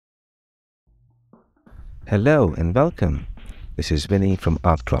Hello and welcome. This is Vinny from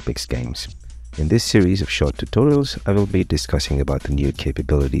Arctropics Games. In this series of short tutorials, I will be discussing about the new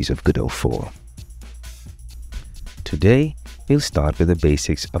capabilities of Godot 4. Today, we'll start with the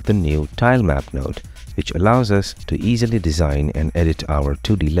basics of the new TileMap node, which allows us to easily design and edit our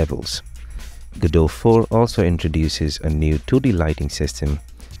 2D levels. Godot 4 also introduces a new 2D lighting system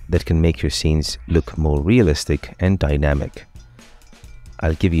that can make your scenes look more realistic and dynamic.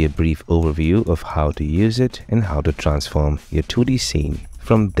 I'll give you a brief overview of how to use it and how to transform your 2D scene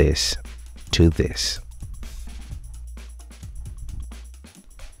from this to this.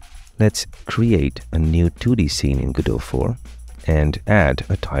 Let's create a new 2D scene in Godot 4 and add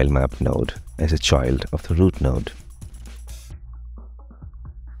a TileMap node as a child of the root node.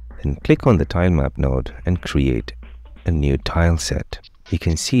 Then click on the TileMap node and create a new tileset. You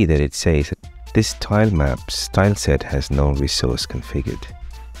can see that it says that this TileMap's tileset has no resource configured.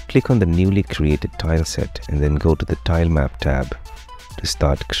 Click on the newly created tileset and then go to the TileMap tab to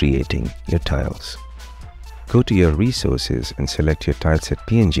start creating your tiles. Go to your resources and select your tileset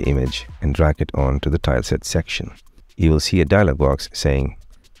PNG image and drag it on to the tileset section. You will see a dialog box saying,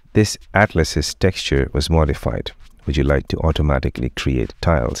 "This atlas's texture was modified. Would you like to automatically create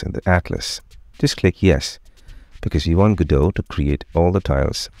tiles in the atlas?" Just click yes, because we want Godot to create all the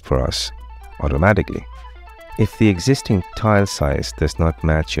tiles for us automatically. If the existing tile size does not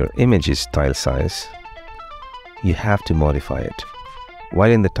match your image's tile size, you have to modify it.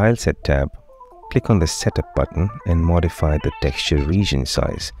 While in the Tileset tab, click on the Setup button and modify the texture region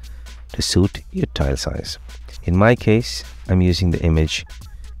size to suit your tile size. In my case, I'm using the image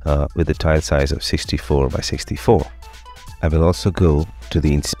with the tile size of 64 by 64. I will also go to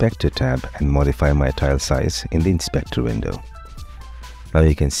the Inspector tab and modify my tile size in the Inspector window. Now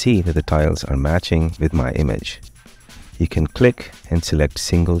you can see that the tiles are matching with my image. You can click and select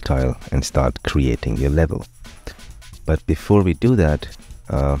single tile and start creating your level. But before we do that,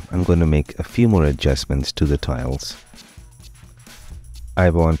 I'm going to make a few more adjustments to the tiles. I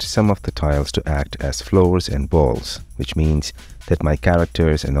want some of the tiles to act as floors and walls, which means that my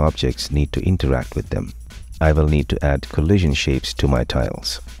characters and objects need to interact with them. I will need to add collision shapes to my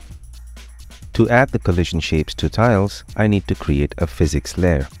tiles. To add the collision shapes to tiles, I need to create a physics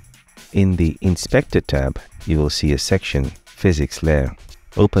layer. In the Inspector tab, you will see a section, Physics Layer.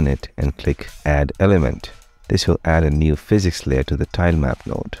 Open it and click Add Element. This will add a new physics layer to the TileMap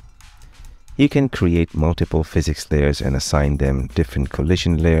node. You can create multiple physics layers and assign them different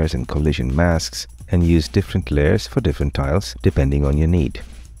collision layers and collision masks, and use different layers for different tiles depending on your need.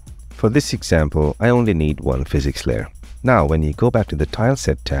 For this example, I only need one physics layer. Now, when you go back to the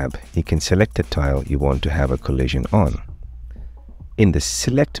Tileset tab, you can select the tile you want to have a collision on. In the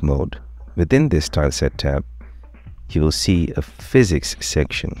Select mode, within this Tileset tab, you will see a Physics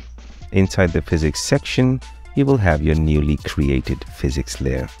section. Inside the Physics section, you will have your newly created physics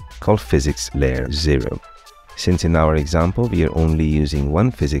layer, called Physics Layer 0. Since in our example, we are only using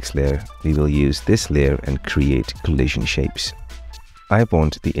one physics layer, we will use this layer and create collision shapes. I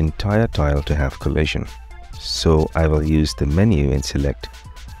want the entire tile to have collision. So I will use the menu and select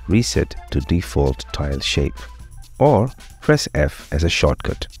Reset to Default Tile Shape, or press F as a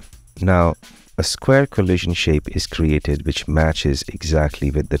shortcut. Now, a square collision shape is created which matches exactly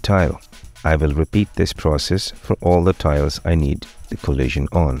with the tile. I will repeat this process for all the tiles I need the collision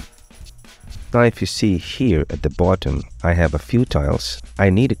on. Now if you see here at the bottom, I have a few tiles. I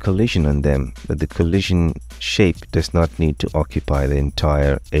need a collision on them, but the collision shape does not need to occupy the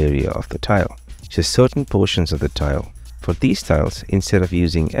entire area of the tile. Just certain portions of the tile. For these tiles, instead of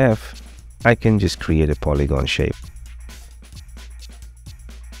using F, I can just create a polygon shape.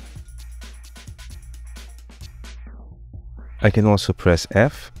 I can also press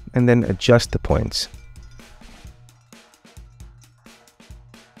F and then adjust the points.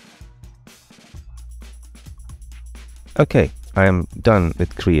 Okay, I am done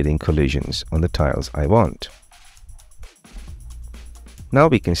with creating collisions on the tiles I want. Now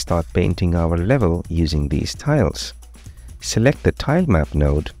we can start painting our level using these tiles. Select the TileMap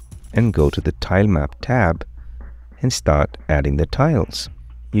node and go to the TileMap tab and start adding the tiles.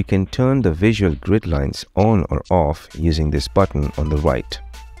 You can turn the visual grid lines on or off using this button on the right.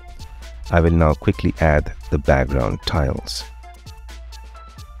 I will now quickly add the background tiles.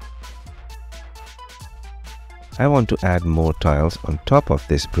 I want to add more tiles on top of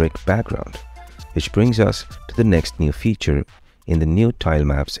this brick background, which brings us to the next new feature in the new tile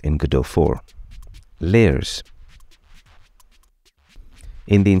maps in Godot 4, Layers.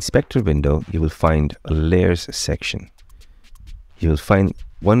 In the Inspector window, you will find a Layers section. You will find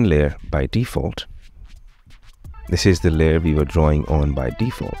one layer by default. This is the layer we were drawing on by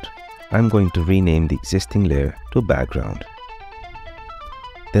default. I'm going to rename the existing layer to background.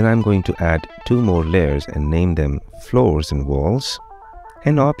 Then I'm going to add 2 more layers and name them floors and walls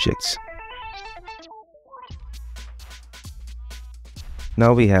and objects.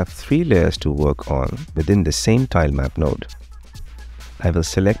 Now we have 3 layers to work on within the same TileMap node. I will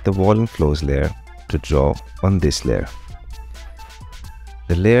select the wall and floors layer to draw on this layer.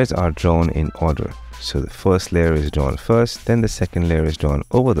 The layers are drawn in order. So the first layer is drawn first, then the second layer is drawn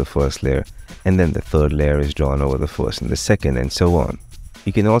over the first layer, and then the third layer is drawn over the first and the second, and so on.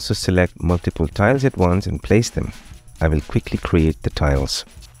 You can also select multiple tiles at once and place them. I will quickly create the tiles.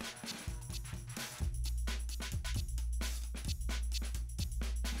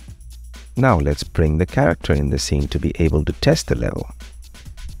 Now let's bring the character in the scene to be able to test the level.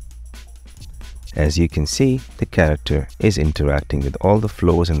 As you can see, the character is interacting with all the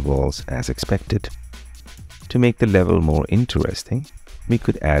floors and walls as expected. To make the level more interesting, we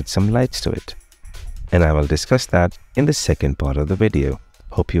could add some lights to it. And I will discuss that in the second part of the video.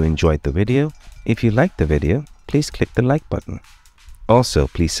 Hope you enjoyed the video. If you liked the video, please click the like button. Also,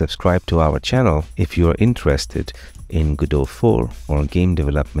 please subscribe to our channel if you are interested in Godot 4 or game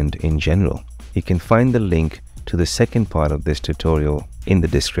development in general. You can find the link to the second part of this tutorial in the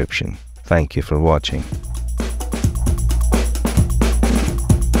description. Thank you for watching.